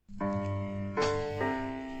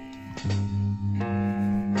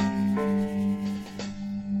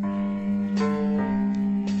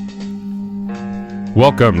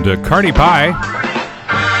Welcome to Carney Pie.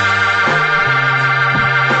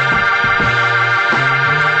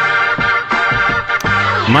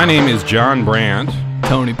 My name is John Brandt.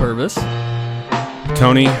 Tony Purvis.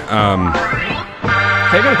 Tony, Hey,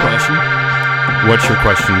 I got a question. what's your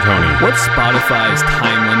question, Tony? What's Spotify's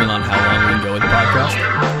time limit on how long we can go with the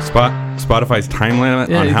podcast? Spotify's time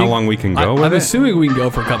limit on how long we can go with I'm it? assuming we can go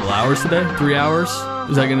for a couple hours today. 3 hours?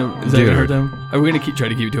 Is that gonna hurt them? Are we gonna try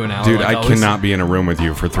to keep it to an hour? Dude, like I always? cannot be in a room with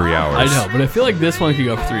you for 3 hours. I know, but I feel like this one could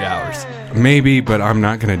go for 3 hours. Maybe, but I'm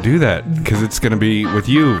not going to do that because it's going to be with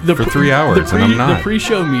you for 3 hours, and I'm The not.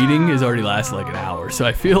 pre-show meeting has already lasted like an hour, so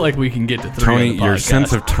I feel like we can get to 3 Tony, on the your podcast.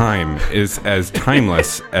 sense of time is as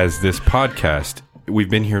timeless as this podcast. We've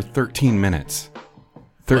been here 13 minutes.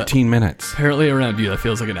 13 minutes. Apparently around you, that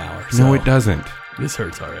feels like an hour. No, so it doesn't. This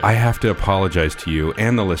hurts already. I have to apologize to you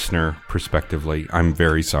and the listener, prospectively. I'm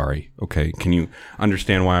very sorry. Okay, can you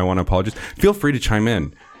understand why I want to apologize? Feel free to chime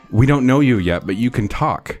in. We don't know you yet, but you can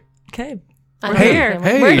talk. Okay. We're here.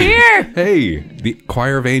 Hey, We're here. Hey, the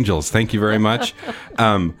choir of angels. Thank you very much.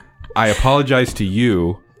 I apologize to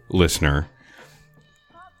you, listener.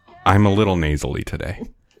 I'm a little nasally today,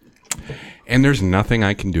 and there's nothing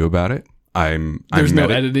I can do about it. There's no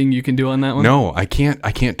editing you can do on that one? No, I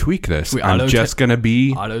can't tweak this. I'm just gonna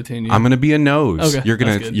be auto-tune you? I'm gonna be a nose. Okay,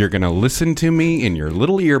 You're gonna listen to me in your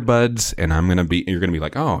little earbuds, and you're gonna be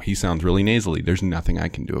like, oh, he sounds really nasally. There's nothing I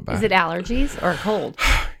can do about Is it allergies or cold?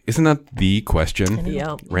 Isn't that the question?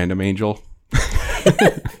 Yep. Random angel.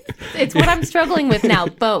 It's what I'm struggling with now,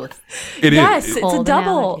 both. Yes, it's It's a Cold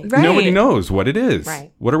double. analogy. Right. Nobody knows what it is.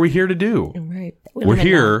 Right. What are we here to do? Right. We We're don't even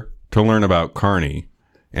here to learn about Carney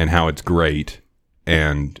and how it's great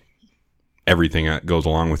and everything that goes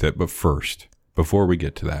along with it. But first, before we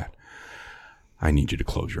get to that, I need you to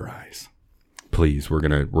close your eyes. Please, we're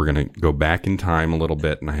gonna go back in time a little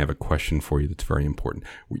bit, and I have a question for you that's very important.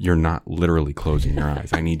 You're not literally closing your eyes.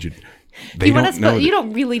 I need you. They You, don't know. you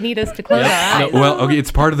don't really need us to close our eyes. Well, okay,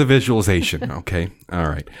 it's part of the visualization. Okay, all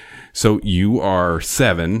right. So you are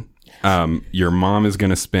 7. Your mom is going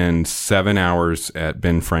to spend 7 hours at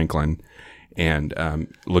Ben Franklin and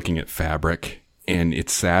looking at fabric. And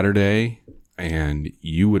it's Saturday, and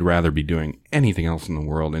you would rather be doing anything else in the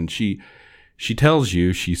world. And she tells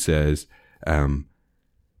you, she says,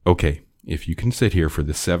 okay, if you can sit here for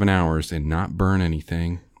the 7 hours and not burn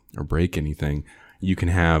anything or break anything, you can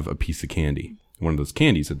have a piece of candy, one of those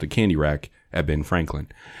candies at the candy rack at Ben Franklin.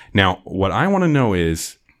 Now, what I want to know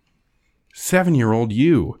is, 7-year-old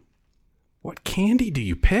you, what candy do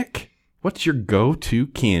you pick? What's your go-to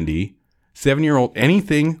candy? 7-year-old,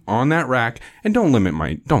 anything on that rack, and don't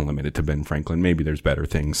limit it to Ben Franklin. Maybe there's better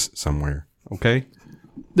things somewhere. Okay?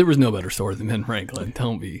 There was no better store than Ben Franklin.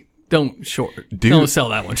 Don't sell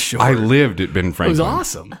that one short. I lived at Ben Franklin. It was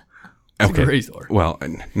awesome. It's a great store. Well,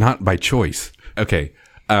 not by choice. Okay.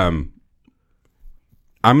 I'm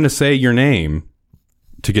going to say your name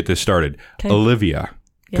to get this started. Okay. Olivia.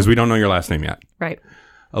 Because we don't know your last name yet. Right.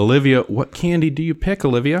 Olivia, what candy do you pick,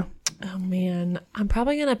 Olivia? Oh, man. I'm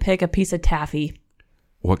probably going to pick a piece of taffy.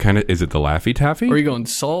 What kind of, is it the Laffy Taffy? Are you going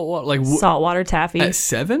saltwater? Like Saltwater taffy. at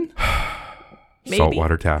 7? Maybe.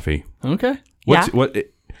 Saltwater Taffy. Okay. What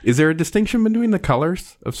is there a distinction between the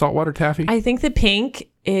colors of saltwater taffy? I think the pink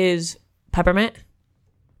is peppermint.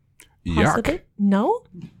 Yuck. Possibly. No?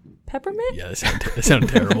 Peppermint? Yeah, that sounded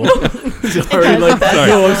terrible. Sorry.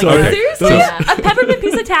 I'm sorry. Seriously? A peppermint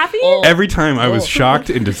piece of taffy? Every time I was shocked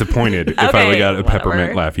and disappointed if I Okay, got a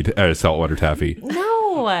peppermint whatever. saltwater taffy.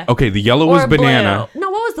 No. Okay, the yellow Or was banana, blue. No,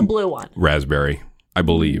 what was the blue one? raspberry, I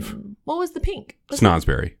believe. What was the pink?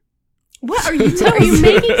 Snosberry. What are you Are you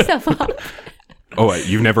making stuff up? Oh, wait,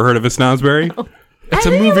 you've never heard of a snosberry? It's a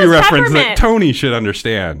think it movie was reference that peppermint. Tony should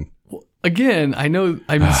understand. Again,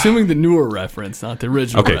 I'm assuming the newer reference, not the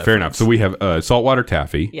original Okay, reference. fair enough. So we have saltwater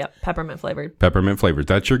taffy, Yep, peppermint flavored. peppermint flavored.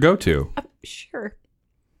 That's your go-to. Sure.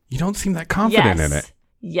 You don't seem that confident in it.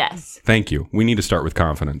 Yes. Thank you. We need to start with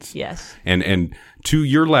confidence. Yes. And to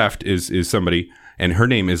your left is somebody, and her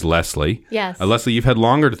name is Leslie. Yes. Leslie, you've had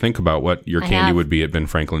longer to think about what your I candy have. would be at Ben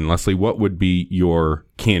Franklin. Leslie, what would be your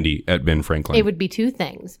candy at Ben Franklin? It would be 2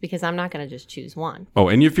 things because I'm not going to just choose one. Oh,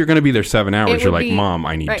 and if you're going to be there 7 hours, It you're would like, be- Mom,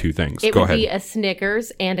 I need right. 2 things. It Go would ahead. be a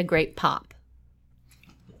Snickers and a grape pop.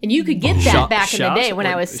 And you could get that back in the day when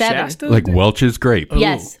I was 7. Shasta? Like Welch's grape.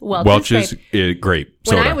 Yes, Welch's grape. Grape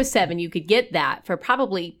When soda. I was 7, you could get that for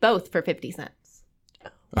probably both for 50 cents.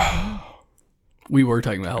 We were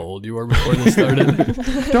talking about how old you were before this started.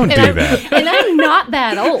 Don't do that. And I'm not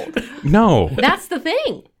that old. No. That's the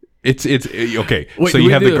thing. It's okay. Wait, so do you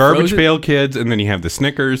we have do the the Garbage frozen? Pail Kids, and then you have the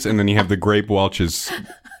Snickers, and then you have the Grape Welch's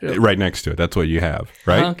right next to it. That's what you have,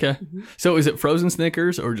 right? Okay. So is it frozen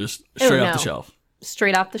Snickers or just straight off the no. shelf?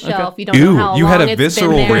 Straight off the shelf. You don't Ew, know how you long had a it's been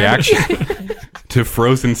visceral there. reaction to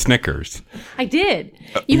frozen Snickers. I did.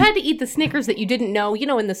 You had to eat the Snickers that you didn't know,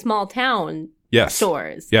 in the small town Yes.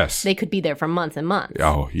 stores. Yes. They could be there for months and months.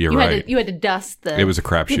 Oh, you're you right. Had to, you had to dust the... It was a You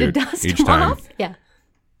had crapshoot to dust each them time. off? Yeah.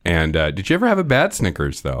 And did you ever have a bad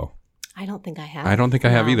Snickers, though? I don't think I have. I don't think I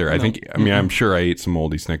have No. either. I mean, I'm sure I ate some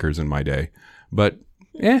moldy Snickers in my day. But,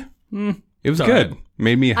 it was all good. right.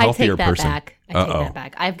 Made me a I healthier take that person. back. I take Uh-oh. that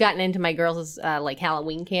back. I've gotten into my girls'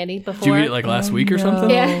 Halloween candy before. Did you eat it like last week or something?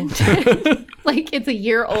 Yeah. Like it's a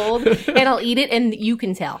year old, and I'll eat it, and you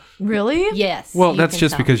can tell. Really? Yes. Well, you that's can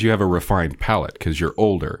just tell. because you have a refined palate because you're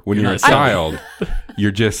older. When you're a not silly. child,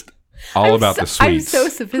 you're just all about the I'm sweets. so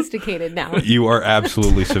sophisticated now. You are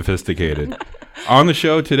absolutely sophisticated. On the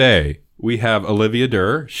show today, we have Olivia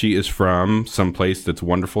Durr. She is from someplace that's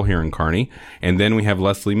wonderful here in Kearney. And then we have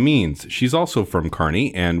Leslie Means. She's also from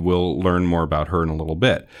Kearney, and we'll learn more about her in a little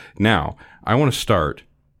bit. Now, I want to start,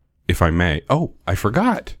 if I may. Oh, I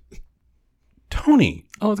forgot. Tony,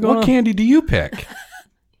 Oh, what's going what on? candy do you pick?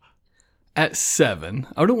 At 7,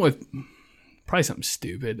 I would have went with probably something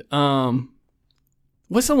stupid.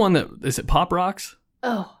 What's the one that is it? Pop Rocks?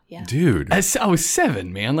 Oh, yeah. Dude, I was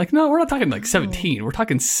 7, man. Like, no, we're not talking like 17. We're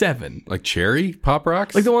talking 7. like cherry Pop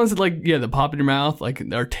Rocks? Like the ones that that pop in your mouth, like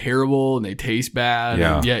they're terrible and they taste bad.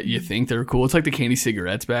 Yeah. And yet you think they're cool. It's like the candy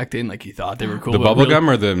cigarettes back then. Like you thought they were cool. the but bubble really- gum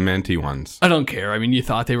or the minty ones? I don't care. I mean, you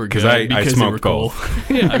thought they were good I because they smoked were cool.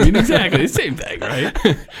 both. Yeah, I mean, exactly. It's the same thing,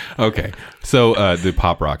 right? Okay. So the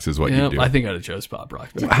Pop Rocks is what you Yep, do. I think I'd have chose Pop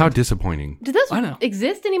Rocks. How disappointing. Do those I know.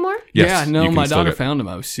 exist anymore? Yes, yeah, you no, can my still daughter get- found them.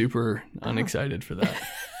 I was super unexcited for that.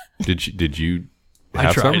 Did you I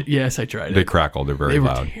have tried some? it. Yes, I tried They it. crackle. They're very They were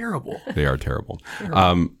loud. terrible. They are terrible.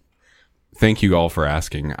 Thank you all for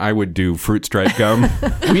asking. I would do fruit stripe gum.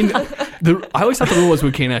 I mean, I always thought the rule was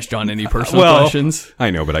we can't ask John any personal Well, questions.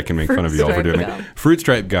 I know, but I can make fun of you all for stripe doing gum. it. Fruit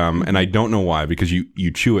stripe gum, and I don't know why, because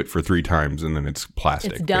you chew it for 3 times and then it's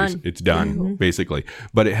plastic. It's done. It's done, basically.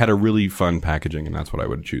 But it had a really fun packaging, and that's what I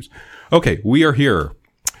would choose. Okay, we are here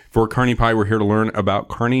for Kearney Pie. We're here to learn about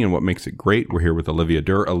Kearney and what makes it great. We're here with Olivia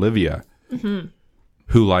Durr. Olivia,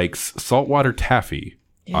 who likes saltwater taffy,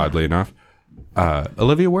 oddly enough.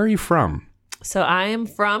 Olivia, where are you from? So I am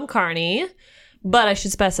from Kearney, but I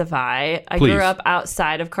should specify I Please. grew up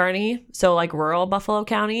outside of Kearney, so like rural Buffalo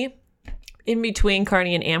County, in between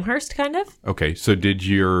Kearney and Amherst, kind of. Okay, so did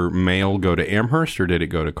your mail go to Amherst or did it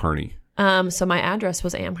go to Kearney? So my address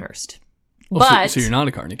was Amherst. Oh, But so you're not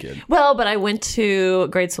a Kearney kid. but I went to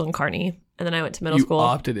grade school in Kearney, and then I went to middle You school.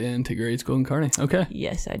 opted into grade school in Kearney. Okay.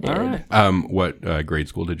 Yes, I did. All right. What grade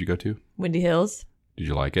school did you go to? Windy Hills. Did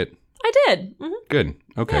you like it? I did. Good.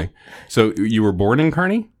 Okay. So you were born in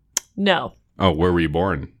Kearney? No, Oh, where were you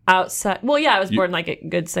born? outside. Well, yeah, I was born like at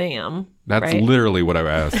Good Sam. That's right? literally what I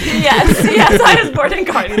asked. yes, I was born in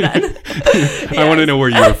Kearney then. I want to know where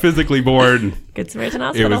you were physically born. Good Samaritan It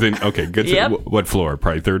Hospital. was in okay. Good. Yep. What floor?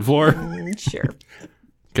 Probably 3rd floor. Sure.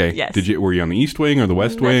 Okay. Yes. Were you on the east wing or the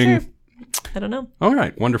west Not wing? sure. I don't know. All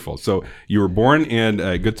right, wonderful. So you were born in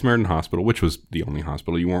Good Samaritan Hospital, which was the only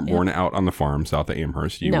hospital. You weren't born out on the farm south of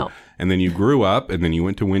Amherst. No. And then you grew up, and then you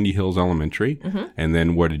went to Windy Hills Elementary. Mm-hmm. And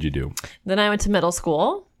then what did you do Then I went to middle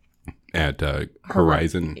school. at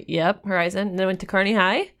Horizon? Yep, Horizon. And then I went to Kearney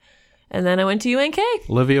High. And then I went to UNK.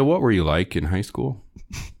 Olivia, what were you like in high school?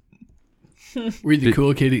 Were you the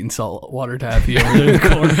cool kid eating saltwater taffy over there in the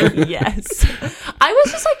corner? Yes. I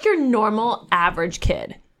was just like your normal average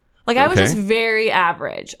kid. Like I was Okay. just very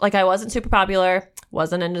average. Like I wasn't super popular,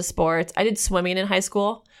 wasn't into sports. I did swimming in high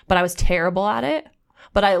school, but I was terrible at it.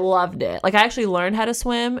 But I loved it. Like I actually learned how to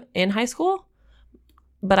swim in high school,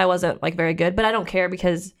 but I wasn't like very good. But I don't care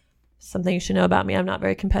because something you should know about me, I'm not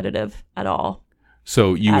very competitive at all.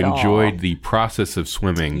 So you At enjoyed all. the process of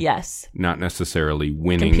swimming, Yes. not necessarily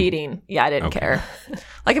winning. Competing. Yeah, I didn't care.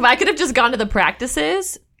 Like if I could have just gone to the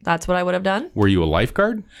practices, that's what I would have done. Were you a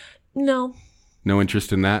lifeguard? No. No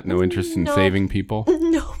interest in that? No interest in No. saving people?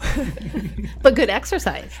 No. But good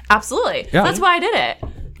exercise. Absolutely. Yeah. That's why I did it.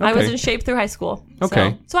 I was Okay. in shape through high school.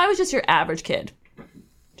 Okay. So I was just your average kid.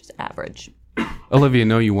 Just average. Olivia,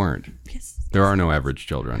 no, you weren't. Yes. There are no average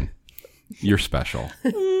children. You're special.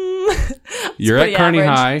 You're at pretty Kearney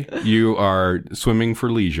average. High. You are swimming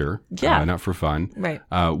for leisure, Yeah. not for fun. Right.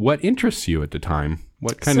 What interests you at the time?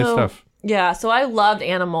 What kind of So, stuff? Yeah. So I loved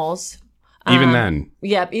animals. Even then.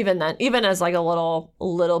 Yep. Even then. Even as like a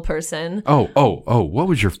little person. Oh. What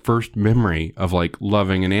was your first memory of like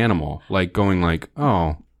loving an animal? Like going like,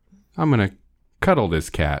 oh, I'm gonna cuddle this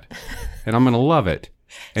cat, and I'm going to love it.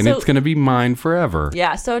 And So- it's going to be mine forever.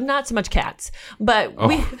 Yeah, so not so much cats, but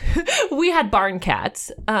we had barn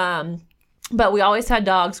cats. But we always had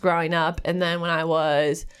dogs growing up, and then when I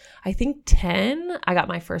was, I think 10, I got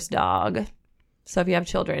my first dog. So if you have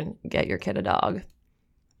children, get your kid a dog.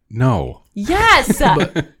 No. Yes,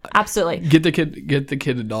 absolutely. Get the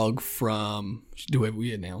kid a dog from. Do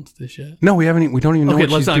we announced this yet? No, we haven't. We don't even know Okay, what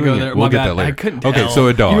let's she's not doing go yet. there. We'll My get bad. that later. I couldn't Okay, tell. so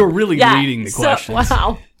a dog. You were really leading the so, questions.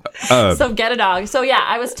 Wow. Uh, So get a dog. So yeah,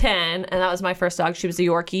 I was 10, and that was my first dog. She was a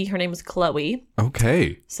Yorkie. Her name was Chloe.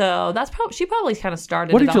 Okay. So that's she probably kind of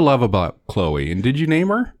started. What it did you all. love about Chloe? And did you name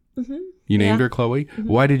her? Mm-hmm. You named her Chloe?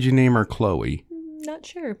 Why did you name her Chloe? Not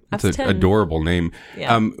sure. I It's was an 10. adorable name.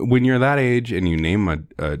 Yeah. When you're that age and you name a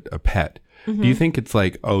pet, do you think it's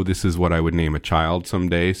like, oh, this is what I would name a child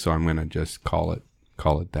someday, so I'm going to just call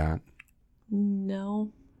it that?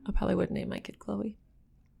 No, I probably wouldn't name my kid Chloe.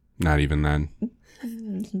 Not even then.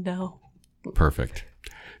 No. Perfect.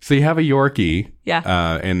 So you have a Yorkie.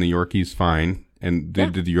 Yeah. And the Yorkie's fine. And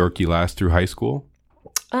did the Yorkie last through high school?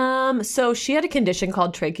 So she had a condition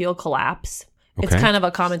called tracheal collapse. It's Okay. kind of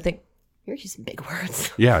a common thing. You're using big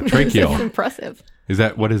words. Yeah, It's tracheal. impressive.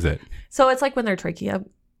 What is it? So it's like when their trachea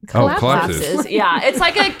collapses. collapses. Yeah, it's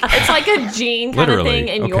like a gene kind Literally, of thing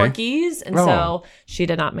in okay. Yorkies, and Oh. so she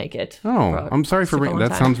did not make it. Oh, I'm sorry for super bringing long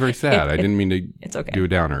that. time. Sounds very sad. I didn't mean to It's okay. do a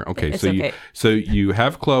downer. Okay, It's so okay. you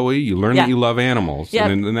have Chloe. You learn Yeah. that you love animals, Yeah.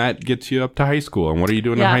 and then that gets you up to high school. And what are you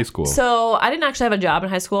doing in high school? So I didn't actually have a job in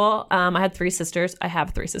high school. I had 3 sisters. I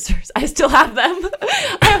have 3 sisters. I still have them.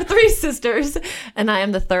 I have 3 sisters, and I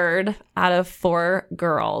am the third out of 4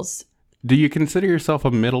 girls. Do you consider yourself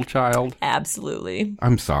a middle child? Absolutely.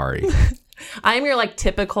 I'm sorry. I am your like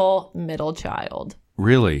typical middle child.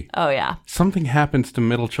 Really? Oh yeah. Something happens to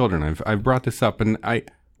middle children. I've brought this up, and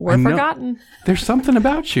We're I know- forgotten. There's something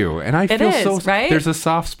about you, and I feel is, so. right? There's a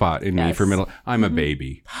soft spot in me Yes. for middle. I'm a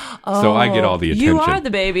baby, so I get all the attention. You are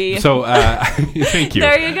the baby. So thank you.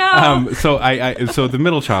 There you go. So the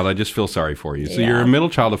middle child, I just feel sorry for you. So Yeah. you're a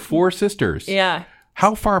middle child of 4 sisters. Yeah.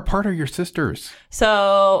 How far apart are your sisters? So,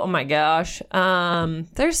 oh my gosh.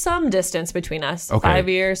 There's some distance between us. Okay. 5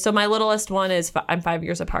 years. So my littlest one is I'm 5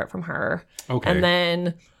 years apart from her. Okay. And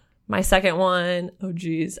then my second one, oh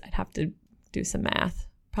geez, I'd have to do some math.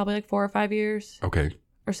 Probably like 4 or 5 years Okay.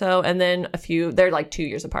 or so. And then they're like 2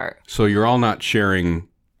 years apart. So you're all not sharing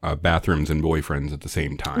bathrooms and boyfriends at the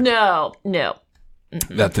same time. No.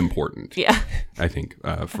 That's important. Yeah. I think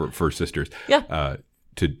for sisters. Yeah.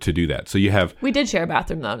 To do that. So you have We did share a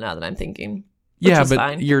bathroom though, now that I'm thinking. yeah, Which is but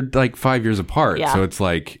fine. you're like 5 years apart. Yeah. So it's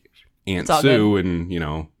like Aunt all Sue and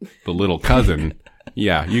the little cousin.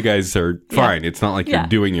 Yeah, you guys are fine. It's not like Yeah. you're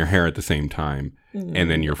doing your hair at the same time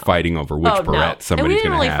and then you're fighting over which Oh, no. barrette And we somebody's didn't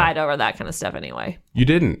going to really have. fight over that kind of stuff anyway. You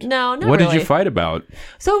didn't? No, not What did really. you fight about?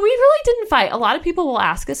 So we really didn't fight. A lot of people will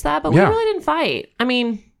ask us that, but Yeah. we really didn't fight. I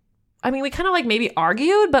mean, we kind of like maybe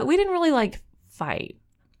argued, but we didn't really like fight.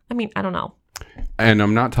 I mean, I don't know. And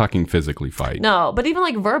I'm not talking physically fight. No, but even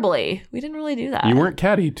like verbally, we didn't really do that. You weren't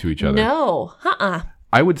catty to each other. No.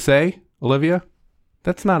 I would say, Olivia,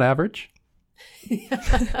 that's not average.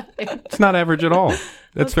 It's not average at all.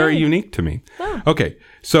 That's very unique to me. Oh. Okay,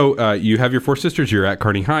 so you have your 4 sisters. You're at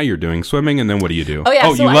Kearney High. You're doing swimming, and then what do you do? Oh yeah.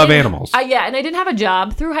 Oh, so you I love didn't- animals. Yeah, and I didn't have a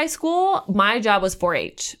job through high school. My job was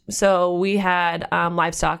 4-H. So we had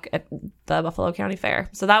livestock at the Buffalo County Fair.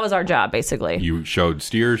 So that was our job basically. You showed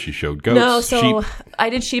steers. You showed goats. No, so sheep. I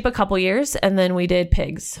did sheep a couple years, and then we did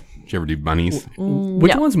pigs. Did you ever do bunnies?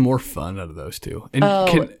 Which Yeah. one's more fun out of those two? And I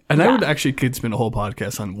could spend a whole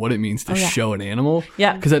podcast on what it means to show an animal.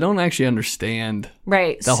 Yeah. Because I don't actually understand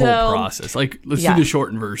Right. the whole process. Like, let's Yeah. do the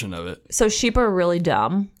shortened version of it. So sheep are really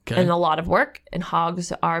dumb Okay. and a lot of work, and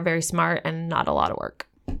hogs are very smart and not a lot of work.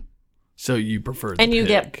 So you prefer the And you pig.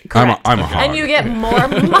 get I'm correct. a hog. And you get more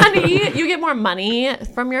money. You get more money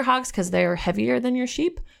from your hogs because they're heavier than your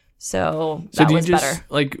sheep. So So that do you was just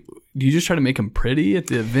better. do you just try to make them pretty at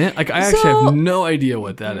the event? Like, I actually So- have no idea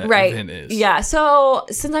what that Right. event is. Yeah. So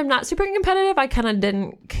since I'm not super competitive, I kind of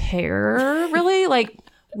didn't care really. Like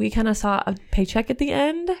we kind of saw a paycheck at the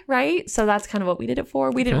end, right? So that's kind of what we did it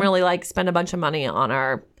for. We didn't really like spend a bunch of money on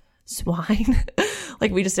our swine.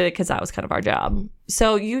 Like we just did it because that was kind of our job.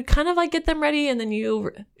 So you kind of like get them ready and then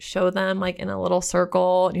you show them like in a little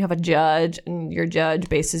circle and you have a judge and your judge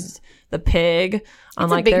bases the pig on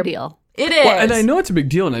It's like a big their deal. It is. Well, and I know it's a big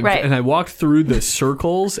deal, and Right. I walked through the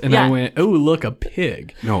circles, and I Yeah. went, "Oh, look, a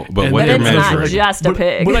pig!" No, but And what But they're it's measuring. not just a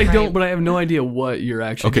pig. But I Right. don't. But I have no idea what you're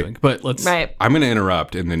actually Okay. doing. But let's. Right. I'm going to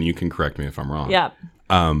interrupt, and then you can correct me if I'm wrong. Yeah.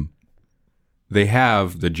 They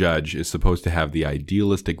have, the judge is supposed to have the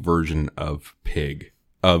idealistic version of pig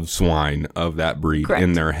of swine of that breed Correct.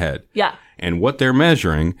 in their head. Yeah. And what they're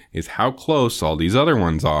measuring is how close all these other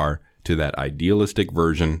ones are to that idealistic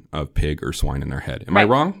version of pig or swine in their head. Am I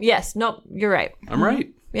wrong? Yes. Nope. You're right. I'm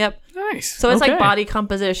right. Yep. Nice. So it's Okay. like body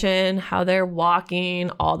composition, how they're walking,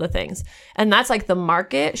 all the things. And that's like the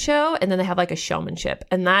market show. And then they have like a showmanship.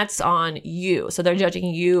 And that's on you. So they're judging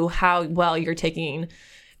you, how well you took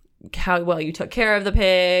care of the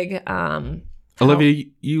pig. Olivia,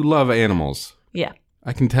 you love animals. Yeah.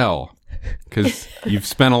 I can tell because you've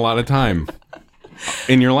spent a lot of time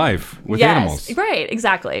in your life with animals. Right.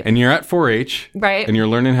 Exactly. And you're at 4-H. Right. And you're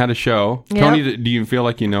learning how to show. Yep. Tony, do you feel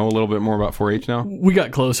like you know a little bit more about 4-H now? We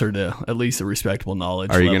got closer to at least a respectable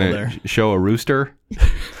knowledge Are you level going there. to show a rooster?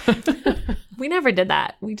 We never did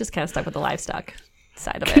that. We just kind of stuck with the livestock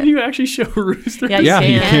side of Can it. you actually show a rooster? Yeah, Yeah,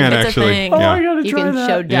 you can It's a actually. thing. Oh, Yeah. I gotta You try can that.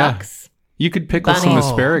 show Yeah. ducks. You could pickle some Bunnies,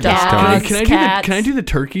 asparagus, dogs. Tony. Can I do Cats. the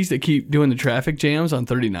turkeys that keep doing the traffic jams on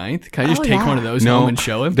 39th? Can I just Oh, take yeah. one of those No, home and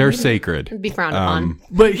show him? they're sacred. It'd be frowned upon.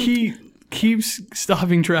 But he keeps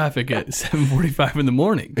stopping traffic at 7:45 in the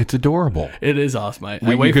morning. It's adorable. It is awesome. I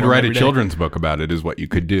You wait could for him write a every day. children's book about it is what you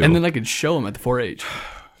could do. And then I could show him at the 4-H.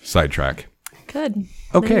 Sidetrack. Good.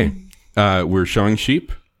 Okay. We're showing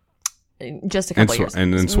sheep Just a and, couple years.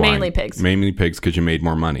 and then swine. Mainly pigs. Mainly pigs because you made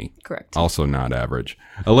more money. Correct. Also not average.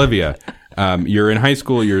 Olivia, you're in high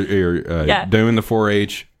school. You're Yeah. doing the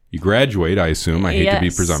 4-H. You graduate, I assume. I hate to be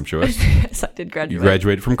Yes. presumptuous. Yes, I did You graduate.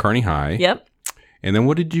 graduated from Kearney High. Yep. And then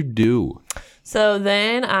what did you do? So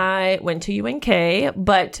then I went to UNK,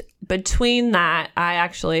 but between that, I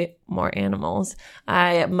actually, more animals.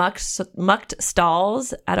 I mucked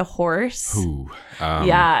stalls at a horse. Ooh,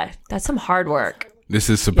 Yeah, that's some hard work. this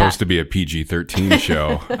is supposed to be a PG-13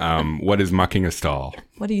 show. What is mucking a stall?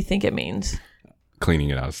 What do you think it means?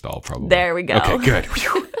 Cleaning it out of stall, probably. There we go. Okay, good.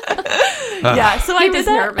 Yeah, so I He did was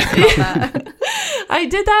that. nervous about that. I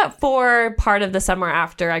did that for part of the summer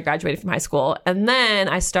after I graduated from high school, and then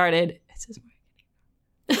I started.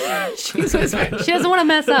 She's whispering. She doesn't want to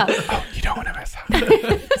mess up. You don't want to mess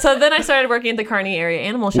up. So then I started working at the Kearney Area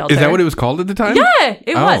Animal Shelter. Is that what it was called at the time? Yeah,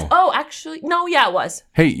 it Oh. was. Oh, actually, no, yeah, it was.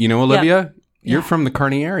 Hey, you know, Olivia, you're from the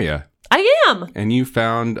Kearney area, I am. and you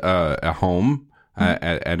found a home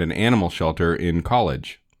at an animal shelter in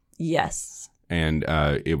college. Yes. And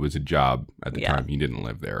it was a job at the Yeah. time. You didn't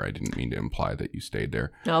live there. I didn't mean to imply that you stayed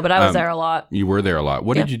there. No, but I was there a lot. You were there a lot.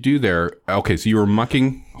 What did you do there? Okay, so you were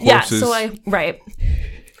mucking Yeah, horses so right.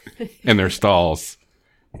 in their stalls.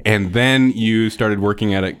 And then you started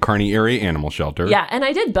working at a Kearney Area Animal Shelter. Yeah, and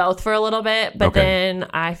I did both for a little bit, but Okay. then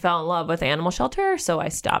I fell in love with animal shelter, so I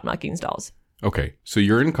stopped mucking stalls. Okay, so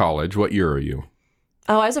you're in college. What year are you?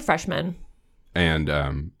 Oh, I was a freshman.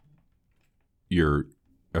 And you're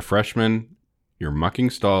a freshman. You're mucking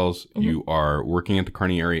stalls. Mm-hmm. You are working at the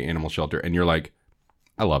Kearney Area Animal Shelter, and you're like,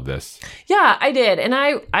 I love this. Yeah, I did. And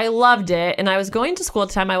I loved it. And I was going to school at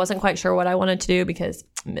the time. I wasn't quite sure what I wanted to do because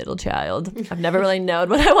middle child. I've never really known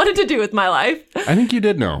what I wanted to do with my life. I think you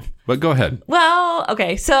did know, but go ahead. Well,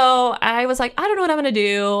 okay. So I was like, I don't know what I'm going to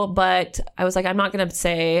do. But I was like, I'm not going to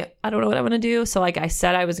say, I don't know what I'm going to do. So like I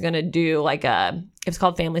said, I was going to do like it was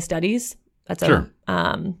called family studies. That's Sure.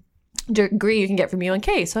 a degree you can get from UNK.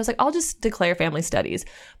 So I was like, I'll just declare family studies.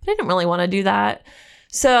 But I didn't really want to do that.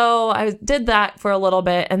 So I did that for a little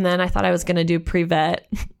bit, and then I thought I was going to do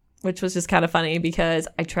pre-vet, which was just kind of funny because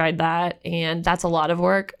I tried that, and that's a lot of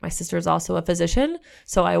work. My sister is also a physician,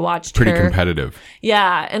 so I watched Pretty her. competitive.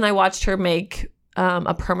 Yeah, and I watched her make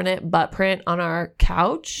a permanent butt print on our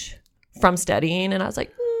couch from studying, and I was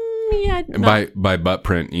like, yeah, And no. by butt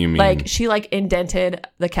print, you mean Like she like indented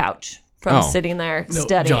the couch from Oh. sitting there No,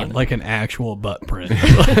 studying. John, like an actual butt print.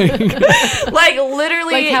 Like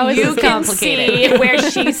literally, Like, how is you this can complicated? see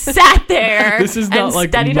where she sat there This is not and like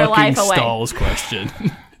studied her mucking life away. stalls question.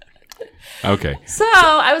 okay. So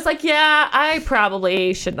I was like, yeah, I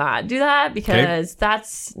probably should not do that because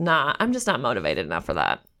I'm just not motivated enough for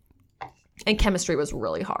that. And chemistry was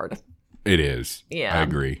really hard. It is. Yeah. I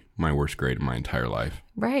agree. My worst grade in my entire life.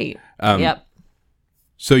 Right. Um, Yep.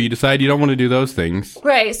 So you decide you don't want to do those things.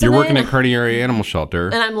 Right. So You're working then- at Kearney Area Animal Shelter.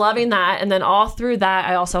 And I'm loving that. And then all through that,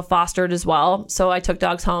 I also fostered as well. So I took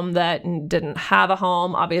dogs home that didn't have a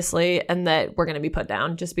home, obviously, and that were going to be put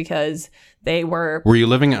down just because they were. Were you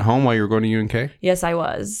living at home while you were going to UNK? Yes, I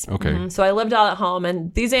was. Okay. Mhm. So I lived out at home,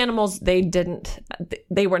 and these animals, they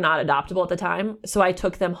were not adoptable at the time. So I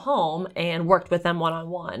took them home and worked with them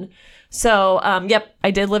one-on-one. So, yep,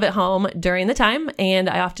 I did live at home during the time, and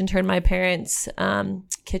I often turned my parents'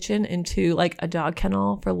 kitchen into like a dog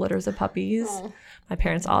kennel for litters of puppies. My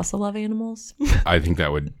parents also love animals. I think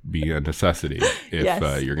that would be a necessity if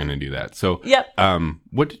Yes. you're going to do that. So, Yep.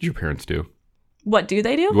 what did your parents do? What do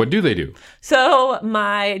they do? What do they do? So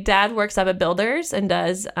my dad works up at Builders and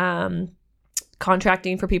does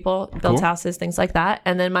contracting for people, builds Cool. houses, things like that.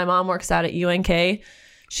 And then my mom works out at UNK.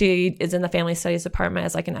 She is in the family studies department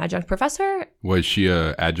as like an adjunct professor. Was she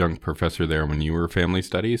a adjunct professor there when you were family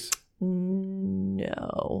studies?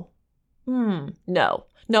 No.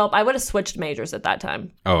 Nope. I would have switched majors at that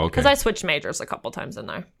time. Oh, okay. Because I switched majors a couple times in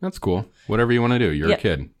there. That's cool. Whatever you want to do. You're Yep. a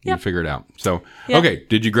kid. You Yep. figure it out. So, Yep. okay.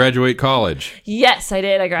 Did you graduate college? Yes, I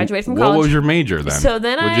did. I graduated from What college. was your major then? So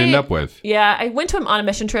then What'd you end up with? Yeah, I went on a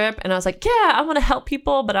mission trip and I was like, yeah, I want to help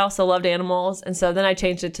people, but I also loved animals. And so then I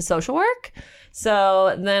changed it to social work.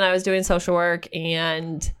 So then I was doing social work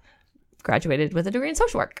and graduated with a degree in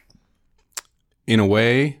social work. In a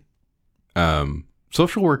way,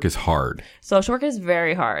 social work is hard. Social work is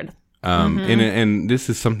very hard. And this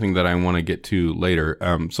is something that I want to get to later.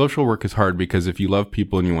 Social work is hard because if you love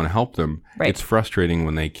people and you want to help them, Right. it's frustrating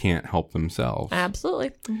when they can't help themselves.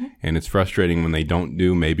 Absolutely. And it's frustrating when they don't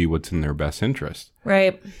do maybe what's in their best interest.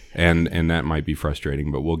 Right. And that might be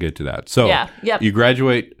frustrating, but we'll get to that. So Yeah, yep. you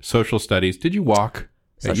graduate social studies. Did you walk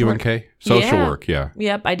at Social UNK? Social Yeah. work, yeah.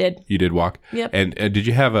 Yep, I did. You did walk? Yep. And did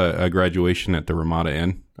you have a graduation at the Ramada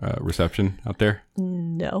Inn reception out there?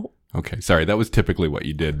 No. Okay, sorry. That was typically what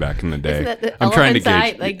you did back in the day. Isn't that the I'm trying to elephant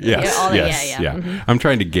gauge. side? Like, yes, yeah, all that- yes, yeah, yeah. I'm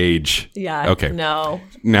trying to gauge. Yeah. Okay. No.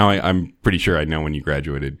 Now I'm pretty sure I know when you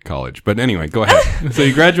graduated college. But anyway, go ahead. So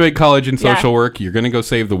you graduate college in Yeah. social work. You're going to go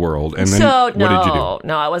save the world. And then So what did you do?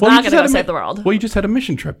 no, I was Well, not you just going to had go a save the world. Well, you just had a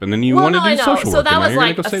mission trip, and then you Well, wanted no, to I do know. social So work. that and now was you're gonna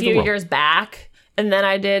like go a save the few world. years back. And then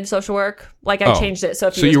I did social work. Like I changed it. So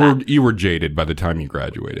a few years back. you were jaded by the time you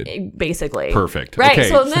graduated. Basically. Perfect. Right. Okay.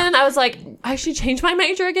 So then I was like, I should change my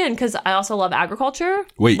major again because I also love agriculture.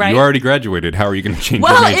 Wait, right? you already graduated. How are you going to change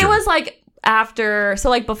your Well, major? it was like after, so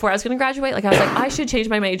like before I was going to graduate, like I was like, I should change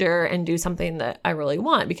my major and do something that I really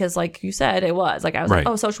want because like you said, it was like, I was Right.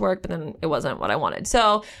 like, oh, social work, but then it wasn't what I wanted.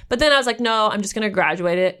 So, but then I was like, no, I'm just going to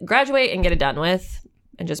graduate and get it done with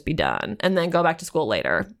and just be done and then go back to school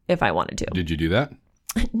later if I wanted to. Did you do that?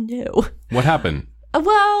 No. What happened?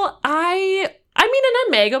 Well, I mean, and I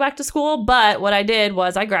may go back to school, but what I did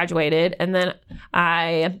was I graduated and then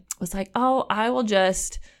I was like, oh, I will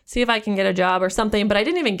just see if I can get a job or something. But I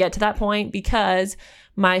didn't even get to that point because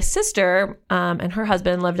my sister and her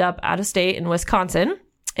husband lived up out of state in Wisconsin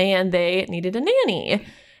and they needed a nanny.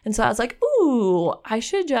 And so I was like, ooh, I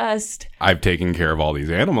should just. I've taken care of all these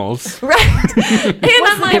animals. Right. And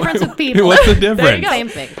What's I'm the like, difference with people? What's the difference? Same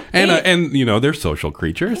thing. And you know, they're social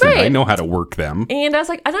creatures, and I Right. know how to work them. and I was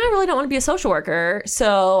like, and I really don't want to be a social worker.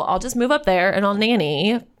 So I'll just move up there and I'll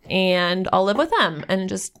nanny and I'll live with them and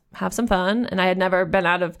just have some fun. And I had never been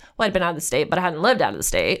I'd been out of the state, but I hadn't lived out of the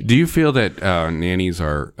state. Do you feel that nannies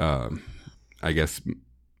are, I guess,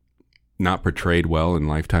 not portrayed well in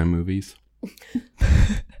Lifetime movies?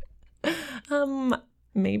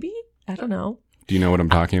 Maybe. I don't know. Do you know what I'm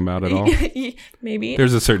talking about at all? Maybe.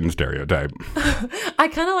 There's a certain stereotype. I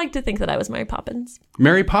kind of like to think that I was Mary Poppins.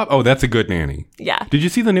 Mary Oh, that's a good nanny. Yeah. Did you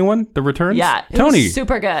see the new one, The Returns? Yeah. It Tony. was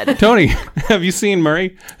super good. Tony, have you seen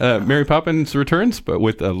Mary Poppins Returns, but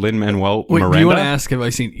with Lin-Manuel Wait, Miranda? do you want to ask have I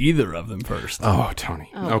seen either of them first? Oh,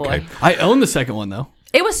 Tony. okay. boy. I own the second one though.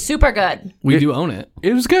 It was super good. We do own it.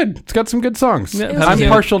 It was good. It's got some good songs. Yeah, I'm cute.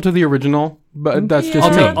 partial to the original, but that's just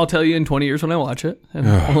I'll, me. I'll tell you in 20 years when I watch it, and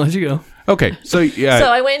I'll let you go. Okay, so yeah, So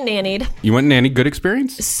I went and nannied. you went nanny. Good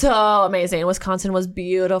experience. So amazing. Wisconsin was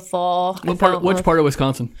beautiful. Which part of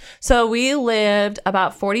Wisconsin? So we lived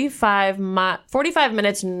about 45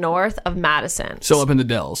 minutes north of Madison. So up in the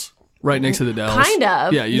Dells, right next to the Dells. Kind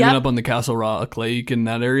of, Yeah, you've yep. been up on the Castle Rock Lake in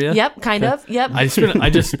that area. Yep, kind of. Yep. I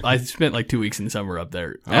spent like 2 weeks in the summer up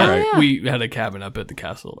there. right. yeah. We had a cabin up at the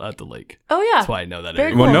castle at the lake. Oh yeah. That's why I know that Very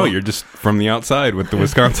area. cool. Well, no, you're just from the outside with the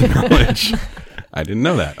Wisconsin knowledge. I didn't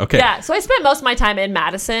know that. Okay. Yeah, so I spent most of my time in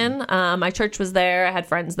Madison. My church was there. I had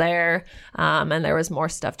friends there, and there was more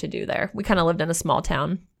stuff to do there. We kind of lived in a small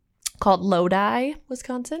town called Lodi,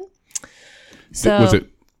 Wisconsin. So Was it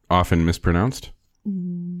often mispronounced?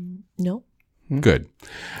 No. Good.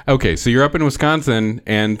 Okay, so you're up in Wisconsin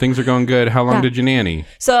and things are going good. How long Yeah. did you nanny?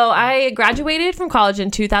 So I graduated from college in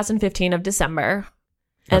 2015 of December.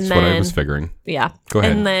 That's and what then, I was figuring. Yeah. Go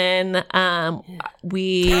ahead. And then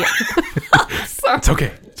we It's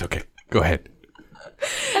okay. It's okay. Go ahead.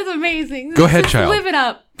 That's amazing. Go ahead, Just child. Live it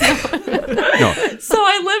up. No, so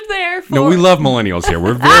I lived there for no, we love millennials here.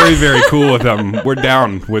 We're very, very cool with them. We're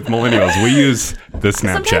down with millennials. We use the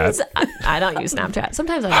Snapchat. Sometimes I don't use Snapchat.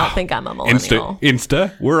 Sometimes I don't think I'm a millennial.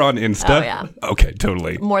 Insta. We're on Insta. Oh, yeah. Okay,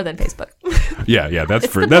 totally. More than Facebook. Yeah. That's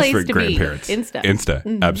It's for the that's place for to be. grandparents.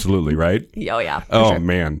 Insta. Absolutely right. Oh yeah. for Oh sure.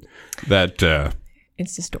 man, that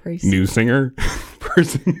Insta stories. news singer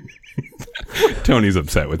person. Tony's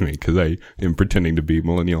upset with me because I am pretending to be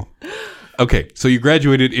millennial. Okay, so you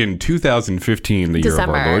graduated in 2015, the year of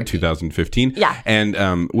December. our Lord, 2015. Yeah.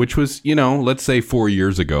 And which was, let's say 4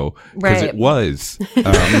 years ago, because Right. it was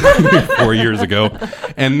 4 years ago.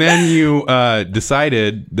 And then you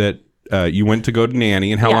decided that you went to go to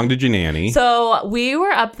nanny. And how Yeah. long did you nanny? So we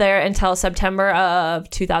were up there until September of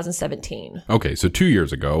 2017. Okay, so 2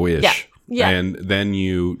 years ago-ish. Yeah. Yeah. And then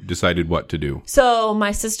you decided what to do. So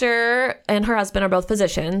my sister and her husband are both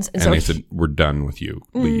physicians. And And so they said, we're done with you.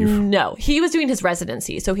 Leave. no, he was doing his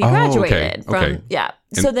residency. So he Oh, graduated okay, okay. yeah.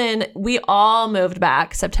 So then we all moved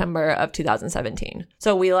back September of 2017.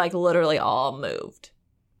 So we literally all moved.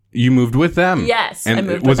 You moved with them? Yes, I And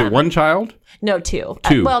moved was with it them. one child? No, two.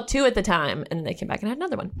 Two. Well, two at the time. And then they came back and had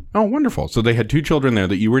another one. Oh, wonderful. So they had 2 children there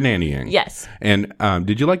that you were nannying. Yes. And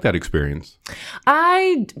did you like that experience?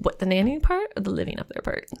 What, the nannying part or the living up there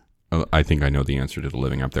part? I think I know the answer to the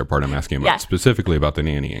living up there part. I'm asking about Yeah. specifically about the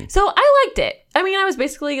nannying. So I liked it. I mean, I was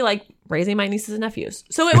basically raising my nieces and nephews.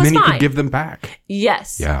 So it And was then you fine. could give them back.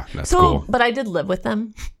 Yes. Yeah, that's so, cool. But I did live with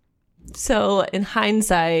them. So in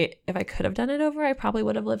hindsight, if I could have done it over, I probably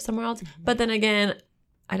would have lived somewhere else. But then again,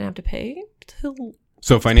 I didn't have to pay to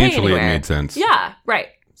So financially it anywhere. made sense. Yeah, right.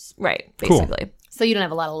 Right. Cool. Basically. So you don't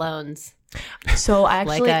have a lot of loans. So I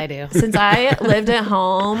actually, Like I do. since I lived at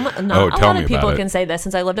home, Oh, not a tell lot me of people about it. can say this.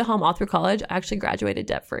 Since I lived at home all through college, I actually graduated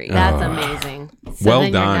debt free. That's amazing. So Well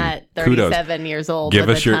then done. You're not Kudos. 37 years old Give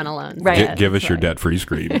with us a your ton of loans. Right. Yeah, Give us that's your right. debt-free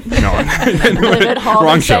screen. No, Live at home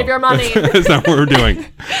wrong and show. save your money. That's not what we're doing.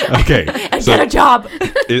 Okay, And so get a job.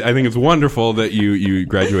 I think it's wonderful that you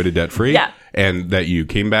graduated debt-free. Yeah. And that you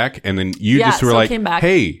came back, and then you Yeah, just were so like, came back.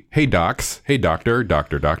 hey, doctor.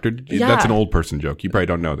 Yeah. That's an old person joke. You probably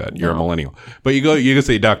don't know that. You're a No. millennial. But you go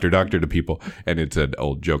say doctor to people, and it's an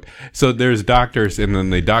old joke. So there's doctors, and then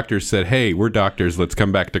the doctors said, hey, we're doctors. Let's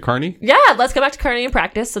come back to Kearney. Yeah, let's go back to Kearney and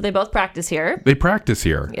practice. So they both practice here. They practice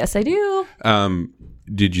here. Yes, I do.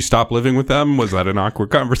 Did you stop living with them? Was that an awkward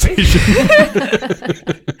conversation?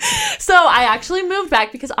 So I actually moved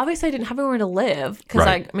back because obviously I didn't have anywhere to live because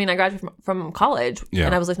Right. I graduated from college Yeah.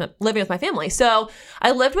 and I was living with my family. So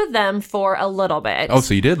I lived with them for a little bit. Oh,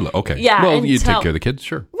 so you did? Okay. Yeah, Well, you take until- care of the kids,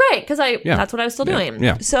 sure. Right, because Yeah. that's what I was still Yeah. doing.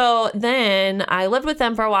 Yeah. So then I lived with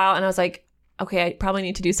them for a while and I was like, okay, I probably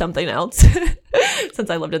need to do something else since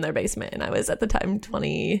I lived in their basement and I was at the time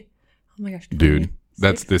 20. Oh my gosh. 20. Dude,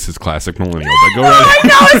 this is classic millennial. But go right I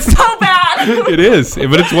know, it's so bad. It is,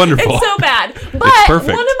 but it's wonderful. It's so bad. But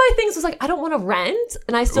perfect. one of my things was I don't want to rent,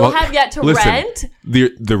 and I still Well, have yet to listen, rent.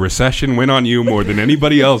 The recession went on you more than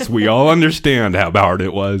anybody else. We all understand how hard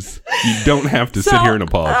it was. You don't have to sit here and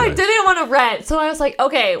apologize. I didn't want to rent, so I was like,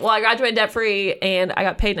 okay, well, I graduated debt free, and I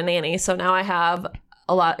got paid a nanny, so now I have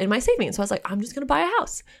a lot in my savings. So I was like, I'm just gonna buy a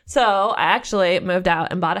house. So I actually moved out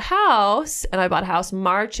and bought a house, and I bought a house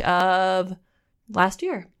March of last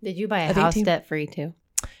year. Did you buy a Of house 18. debt free too?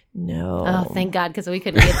 No. Oh, thank God, because we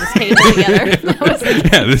couldn't get this table together. That was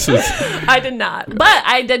Yeah, this was. I did not, but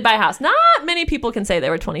I did buy a house. Not many people can say they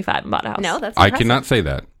were 25 and bought a house. no, that's I impressive. cannot say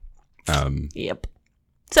that. Yep.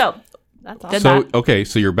 So That's Did awesome. So okay,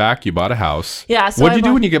 so you're back. You bought a house. Yeah, so What'd I you do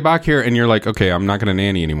bought- when you get back here and you're like, okay, I'm not going to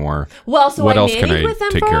nanny anymore? Well, so What I else can nannied I with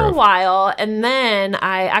them take for care a of? while, and then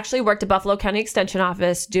I actually worked at Buffalo County Extension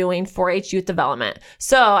Office doing 4-H youth development.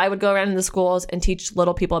 So I would go around in the schools and teach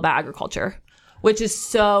little people about agriculture, which is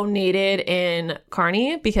so needed in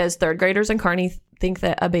Kearney because third graders in Kearney think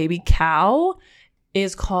that a baby cow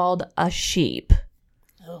is called a sheep.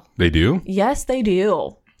 They do. Yes, they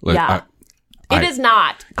do. Like, yeah. I- It is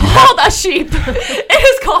not called a sheep. It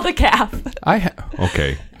is called a calf.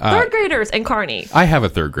 Okay. Third graders in Kearney. I have a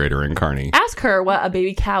third grader in Kearney. Ask her what a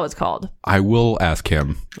baby cow is called. I will ask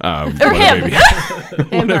him. Or what a him. baby-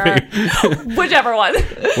 And her. Whichever one.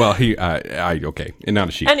 Well, okay, and not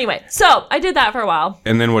a sheep. Anyway, so I did that for a while.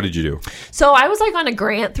 And then what did you do? So I was like on a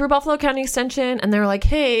grant through Buffalo County Extension, and they were like,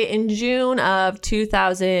 hey, in June of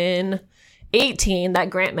 2018, that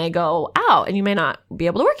grant may go out and you may not be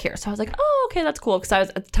able to work here. So I was like, oh, okay, that's cool. Because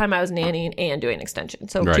at the time I was nannying and doing extension.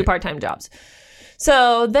 So Right. 2 part-time jobs.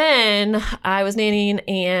 So then I was nannying,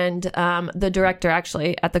 and the director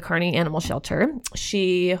actually at the Kearney Animal Shelter,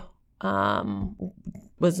 she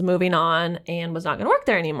was moving on and was not going to work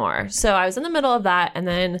there anymore. So I was in the middle of that, and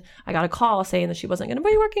then I got a call saying that she wasn't going to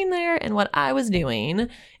be working there and what I was doing.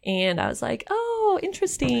 And I was like, oh,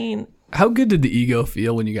 interesting. How good did the ego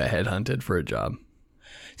feel when you got headhunted for a job?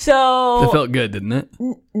 So That felt good, didn't it?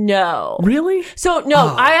 no. Really? So no,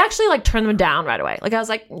 I actually like turned them down right away. Like I was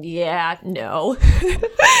like, yeah, no. And then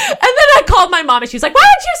I called my mom and she was like, why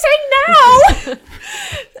did you say no?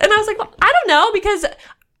 And I was like, well, I don't know, because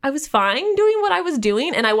I was fine doing what I was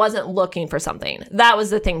doing and I wasn't looking for something. That was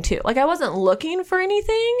the thing too. Like I wasn't looking for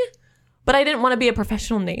anything, but I didn't want to be a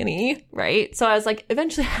professional nanny, right? So I was like,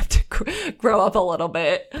 eventually I have to grow up a little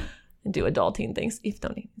bit and do adulting things. Even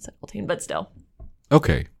though it's adulting, but still.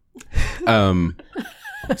 Okay.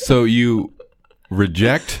 So you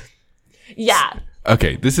reject. Yeah.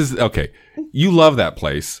 Okay. This is okay. You love that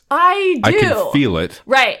place. I do. I can feel it.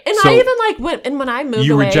 Right. And So I even like when I moved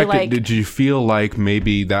You away, rejected. like Did you feel like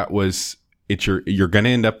maybe that was you're going to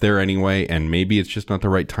end up there anyway, and maybe it's just not the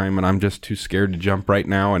right time, and I'm just too scared to jump right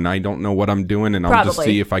now, and I don't know what I'm doing, and I'll just Probably.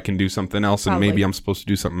 see if I can do something else, and maybe Probably. I'm supposed to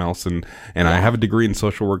do something else, and I have a degree in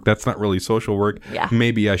social work. That's not really social work. Yeah.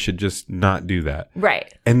 Maybe I should just not do that.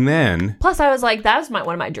 right. And then Plus, I was like, that was one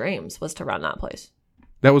of my dreams was to run that place.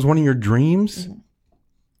 that was one of your dreams.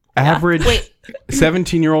 Average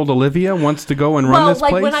 17-year-old Olivia wants to go and run Well, this like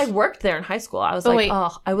place. when I worked there in high school, I was like, wait.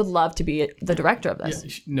 oh, I would love to be the director of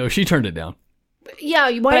this. No, she turned it down. Yeah,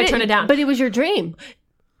 why I did turned it down. But it was your dream.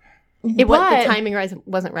 It was But- the timing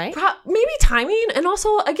wasn't right. Maybe timing, and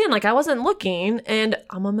also again, like I wasn't looking, and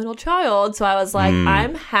I'm a middle child, so I was like,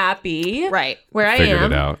 I'm happy Right. where I Figured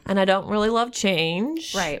am, it out. and I don't really love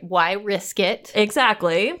change. Right. Why risk it?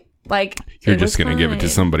 Exactly. Like You're it just was going to give it to fine.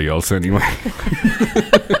 somebody else anyway.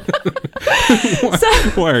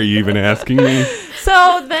 Why are you even asking me?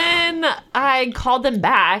 So then I called them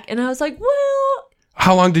back, and I was like, well,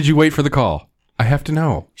 How long did you wait for the call? I have to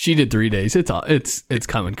know. She did 3 days. It's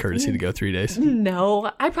common courtesy to go 3 days.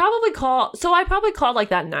 no. I probably called like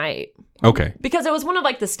that night. Okay. Because it was one of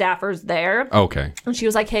like the staffers there. Okay. And she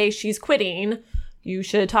was like, hey, she's quitting. You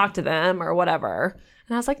should talk to them or whatever.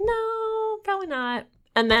 And I was like, no, probably not.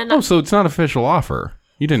 And then, Oh, so it's not official offer.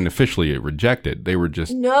 You didn't officially reject it. They were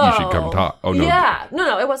just, no. you should come talk. Oh, no. Yeah.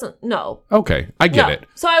 No, it wasn't. No. Okay. I get No. it.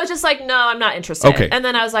 So I was just like, no, I'm not interested. Okay. And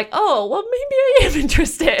then I was like, oh, well, maybe I am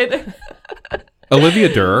interested.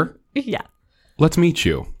 Olivia Durr, yeah. let's meet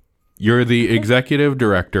you. You're the executive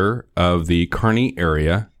director of the Kearney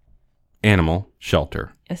Area Animal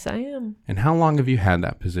Shelter. Yes, I am. And how long have you had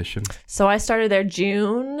that position? So I started there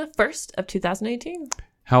June 1st of 2018.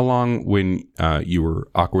 How long when you were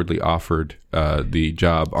awkwardly offered the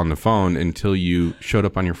job on the phone until you showed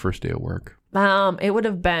up on your first day of work? It would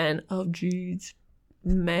have been,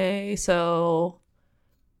 May. So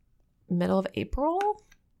middle of April?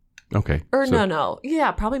 Okay. Or so, no.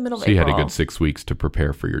 Yeah, probably middle of So you April. had a good 6 weeks to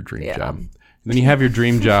prepare for your dream Yeah. job. Then you have your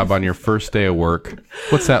dream job on your first day of work.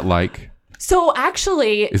 What's that like? So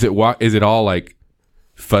actually, Is it all like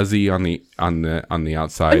fuzzy on the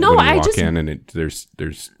outside No, when you I walk just- in, and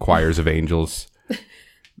there's choirs of angels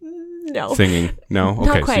no. singing? No? Not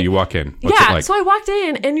Okay, so quite. you walk in. What's Yeah, it like? so I walked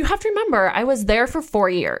in, and you have to remember, I was there for 4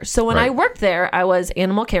 years. So when I Right. worked there, I was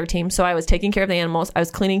animal care team. So I was taking care of the animals, I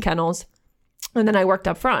was cleaning kennels, and then I worked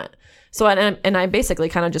up front. So and I basically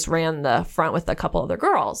kind of just ran the front with a couple other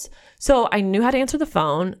girls. So I knew how to answer the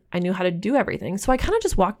phone. I knew how to do everything. So I kind of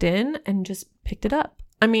just walked in and just picked it up.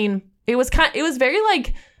 I mean, it was very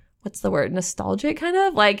like, what's the word? Nostalgic kind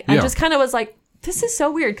of like. I Yeah. just kind of was like, this is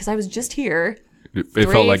so weird because I was just here. It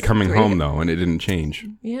felt like coming three- home though, and it didn't change.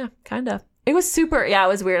 Yeah, kind of. It was super. Yeah, it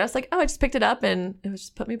was weird. I was like, oh, I just picked it up and it was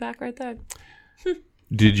just put me back right there.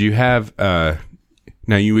 Did you have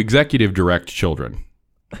now you executive direct children,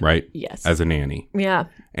 right? Yes. As a nanny. Yeah.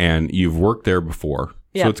 And you've worked there before.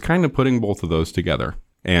 Yeah. So it's kind of putting both of those together.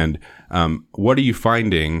 And what are you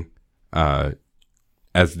finding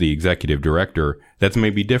as the executive director that's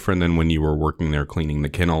maybe different than when you were working there cleaning the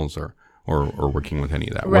kennels or working with any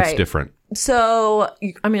of that? What's Right. different? So,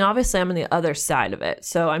 I mean, obviously, I'm on the other side of it.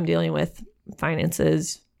 So I'm dealing with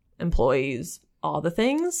finances, employees, all the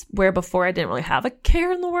things. Where before I didn't really have a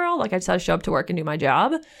care in the world. Like I just had to show up to work and do my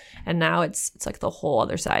job. And now it's like the whole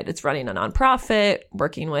other side. It's running a nonprofit,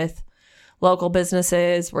 working with local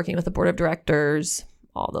businesses, working with the board of directors,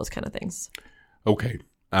 all those kind of things. Okay.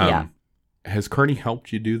 Yeah. Has Kearney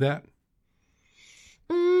helped you do that?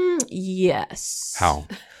 Yes. How?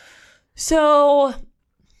 So,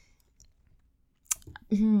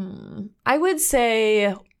 I would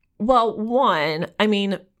say, well, one, I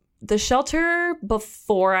mean, the shelter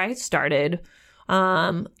before I started,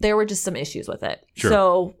 there were just some issues with it. Sure.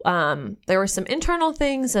 So, there were some internal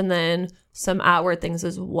things and then some outward things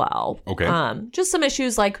as well. Okay. Just some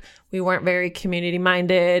issues like we weren't very community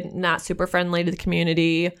minded, not super friendly to the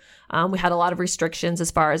community. We had a lot of restrictions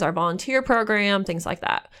as far as our volunteer program, things like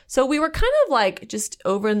that. So we were kind of like just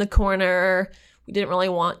over in the corner. We didn't really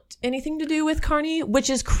want anything to do with Kearney, which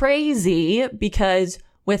is crazy because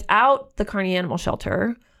without the Kearney Animal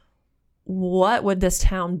Shelter, what would this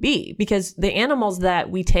town be? Because the animals that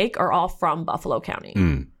we take are all from Buffalo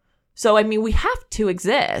County. So, I mean, we have to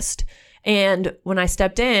exist. And when I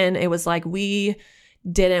stepped in, it was like we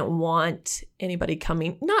didn't want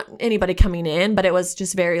not anybody coming in, but it was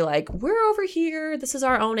just very like, we're over here. This is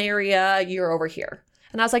our own area. You're over here.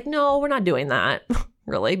 And I was like, no, we're not doing that,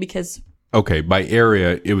 really, because... Okay, by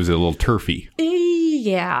area, it was a little turfy.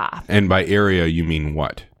 Yeah. And by area, you mean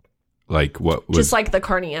what? Like what was... Just like the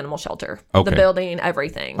Kearney Animal Shelter. Okay. The building,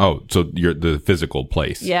 everything. Oh, so you're the physical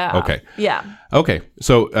place. Yeah. Okay. Yeah. Okay.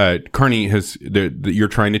 So Kearney has... you're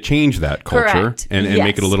trying to change that culture. Correct. And Yes.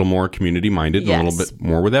 make it a little more community-minded and a little Yes. bit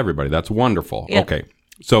more with everybody. That's wonderful. Yep. Okay.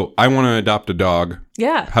 So I want to adopt a dog.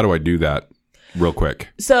 Yeah. How do I do that real quick?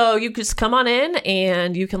 So you just come on in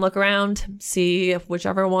and you can look around, see if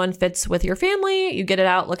whichever one fits with your family. You get it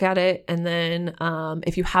out, look at it. And then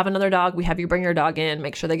if you have another dog, we have you bring your dog in,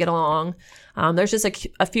 make sure they get along. There's just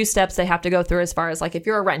a few steps they have to go through as far as like if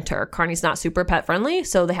you're a renter, Kearney's not super pet friendly.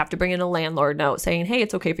 So they have to bring in a landlord note saying, hey,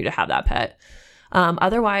 it's okay for you to have that pet.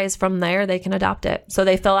 Otherwise, from there, they can adopt it. So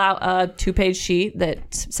they fill out a 2-page sheet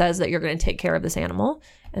that says that you're going to take care of this animal.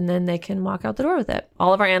 And then they can walk out the door with it.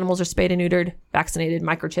 All of our animals are spayed and neutered, vaccinated,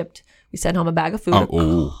 microchipped. We send home a bag of food.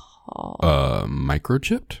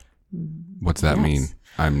 Microchipped? What's that mean?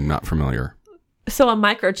 I'm not familiar. So a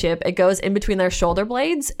microchip, it goes in between their shoulder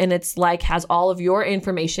blades, and it's like has all of your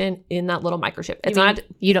information in that little microchip. It's not.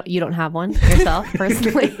 You don't have one yourself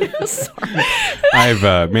personally.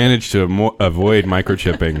 I've managed to avoid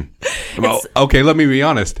microchipping. Well, okay, let me be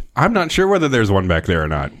honest. I'm not sure whether there's one back there or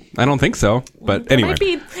not. I don't think so. But anyway. Might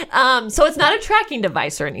be. So it's not a tracking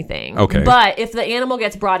device or anything. Okay. But if the animal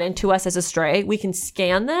gets brought into us as a stray, we can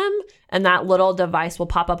scan them, and that little device will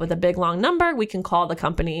pop up with a big long number. We can call the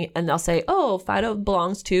company, and they'll say, "Oh, Fido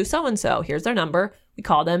belongs to so and so. Here's their number." We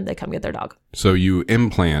call them. They come get their dog. So you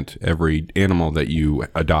implant every animal that you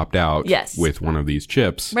adopt out Yes. with one of these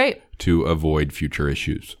chips, Right. to avoid future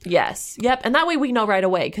issues. Yes. Yep. And that way we know right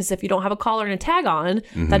away. Because if you don't have a collar and a tag on,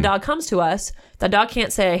 that dog comes to us. That dog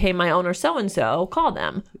can't say, hey, my owner so-and-so, call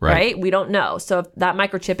them. Right. Right? We don't know. So that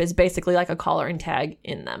microchip is basically like a collar and tag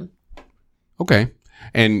in them. Okay.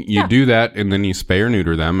 And you do that, and then you spay or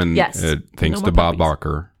neuter them, and Yes. thanks No to more Bob puppies.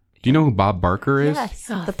 Barker. Do you know who Bob Barker is? Yes.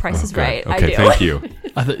 The price is Okay. right. I Okay, do. thank you.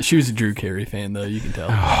 I thought she was a Drew Carey fan, though. You can tell.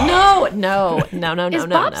 No. Is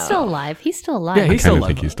Bob still alive? He's still alive. Yeah, I he's kind still of alive.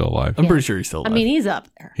 think he's still alive. I'm pretty sure he's still I alive. mean, he's up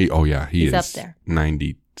there. He He's is up there.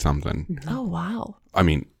 90 something. Oh, wow. I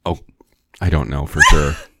mean, I don't know for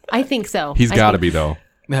sure. I think so. He's I got to think- be though.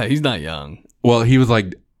 yeah, he's not young. Well, he was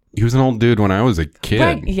an old dude when I was a kid.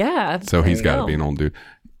 Right. Yeah. So he's got to be an old dude.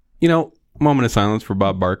 You know, moment of silence for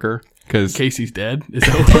Bob Barker, because Casey's dead. Is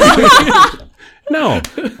that no,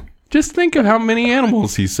 just think of how many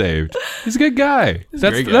animals he saved. He's a good guy. a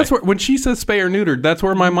great guy. That's where, when she says spay or neutered, that's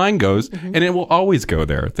where my mind goes, and it will always go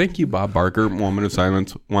there. Thank you, Bob Barker. Moment of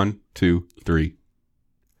silence. 1, 2, 3.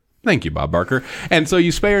 Thank you, Bob Barker. And so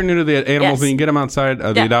you spay or neuter the animals, Yes. and you get them outside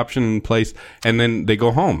of the Yeah. adoption place, and then they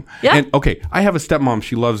go home. Yeah. And okay, I have a stepmom.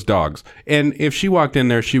 She loves dogs, and if she walked in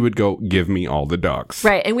there, she would go, "Give me all the dogs."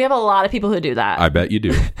 Right. And we have a lot of people who do that. I bet you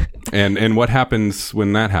do. And what happens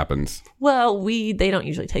when that happens? Well, they don't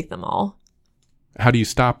usually take them all. How do you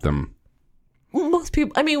stop them? Most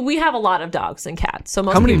people, I mean, we have a lot of dogs and cats. So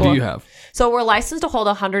most How many people, do you have? So we're licensed to hold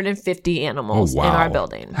 150 animals Oh, wow. in our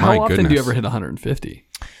building. How My often do you goodness. ever hit 150?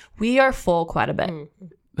 We are full quite a bit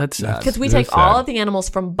That's sad. because we It is take all sad. of the animals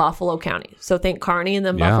from Buffalo County. So think Kearney and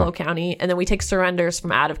then Yeah. Buffalo County, and then we take surrenders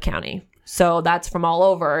from out of county. So that's from all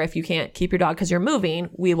over. If you can't keep your dog because you're moving,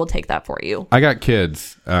 we will take that for you. I got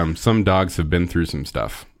kids. Some dogs have been through some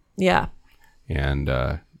stuff, Yeah. and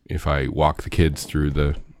if I walk the kids through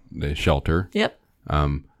the shelter, Yep.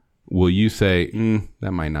 will you say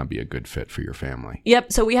that might not be a good fit for your family?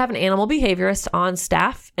 Yep. So we have an animal behaviorist on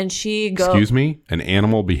staff, and she goes. Excuse me, an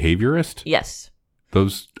animal behaviorist? Yes.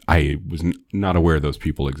 Those I was not aware those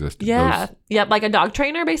people existed. Yeah. Those- Yep. Like a dog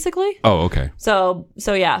trainer, basically. Oh, okay. So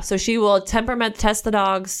yeah. So she will temperament test the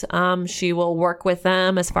dogs. She will work with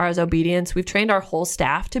them as far as obedience. We've trained our whole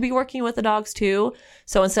staff to be working with the dogs too.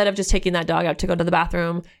 So instead of just taking that dog out to go to the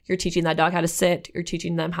bathroom, you're teaching that dog how to sit. You're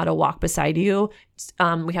teaching them how to walk beside you.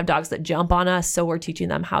 We have dogs that jump on us, so we're teaching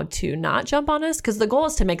them how to not jump on us because the goal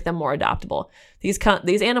is to make them more adoptable.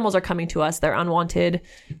 These animals are coming to us. They're unwanted.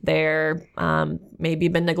 They're maybe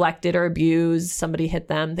been neglected or abused. Somebody hit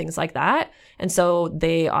them, things like that. And so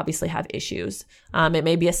they obviously have issues. It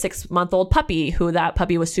may be a 6-month-old puppy who that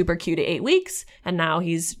puppy was super cute at 8 weeks. And now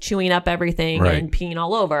he's chewing up everything Right. and peeing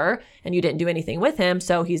all over. And you didn't do anything with him.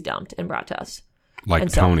 So he's dumped and brought to us. Like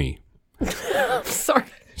And so- Tony. Sorry.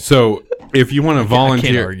 So if you want to I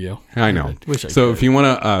volunteer, can't argue. I know. Wish I So could. if you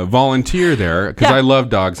want to volunteer there, because Yeah. I love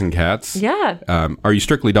dogs and cats. Yeah. Are you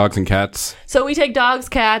strictly dogs and cats? So we take dogs,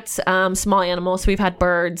 cats, small animals. So we've had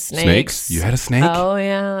birds, snakes. You had a snake? Oh,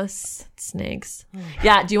 yes. Snakes.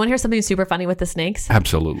 Yeah. Do you want to hear something super funny with the snakes?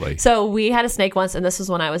 Absolutely. So we had a snake once, and this was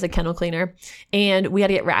when I was a kennel cleaner, and we had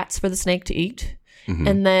to get rats for the snake to eat. Mm-hmm.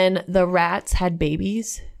 And then the rats had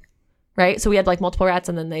babies, right? So we had like multiple rats,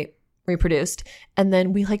 and then they reproduced. And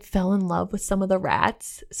then we like fell in love with some of the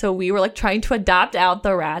rats. So we were like trying to adopt out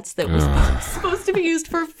the rats that was supposed to be used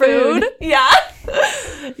for food. Yeah.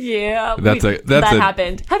 Yeah. That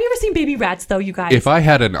happened. Have you ever seen baby rats though, you guys? If I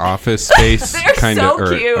had an office space They're kind so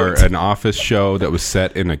of, cute. or an office show that was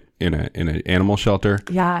set in an animal shelter,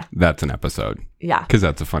 Yeah. that's an episode. Yeah. Because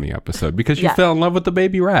that's a funny episode. Because you Yeah. fell in love with the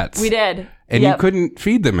baby rats. We did. And you Yep. couldn't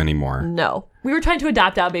feed them anymore. No. We were trying to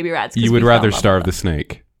adopt out baby rats. 'cause You would we fell in rather love starve with the them.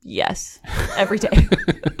 snake. Yes. Every day.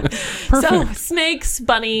 So snakes,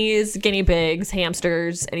 bunnies, guinea pigs,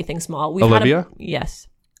 hamsters, anything small. We've Olivia? Yes.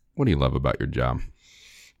 What do you love about your job?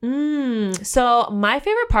 So my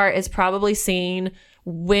favorite part is probably seeing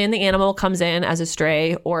when the animal comes in as a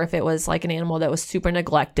stray, or if it was like an animal that was super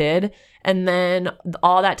neglected, and then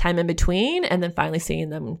all that time in between, and then finally seeing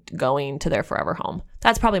them going to their forever home.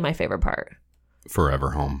 That's probably my favorite part. Forever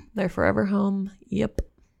home. Their forever home. Yep.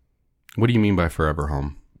 What do you mean by forever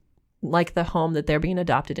home? Like the home that they're being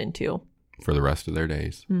adopted into. For the rest of their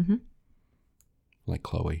days. Mm-hmm. Like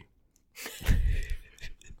Chloe.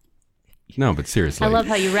 No, but seriously. I love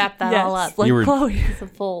how you wrap that all up. Like You were- Chloe. It's a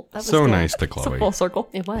full. That was so good. nice to It's a Chloe. full circle.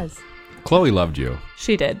 It was. Chloe loved you.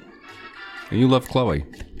 She did. And you loved Chloe.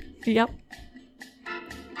 Yep.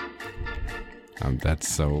 That's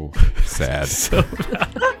so sad.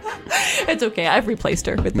 It's okay. I've replaced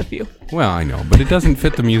her with a few. Well, I know, but it doesn't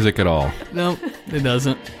fit the music at all. No, it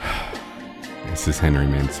doesn't. This is Henry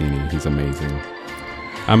Mancini. He's amazing.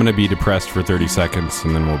 I'm going to be depressed for 30 seconds,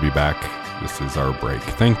 and then we'll be back. This is our break.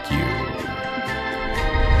 Thank you.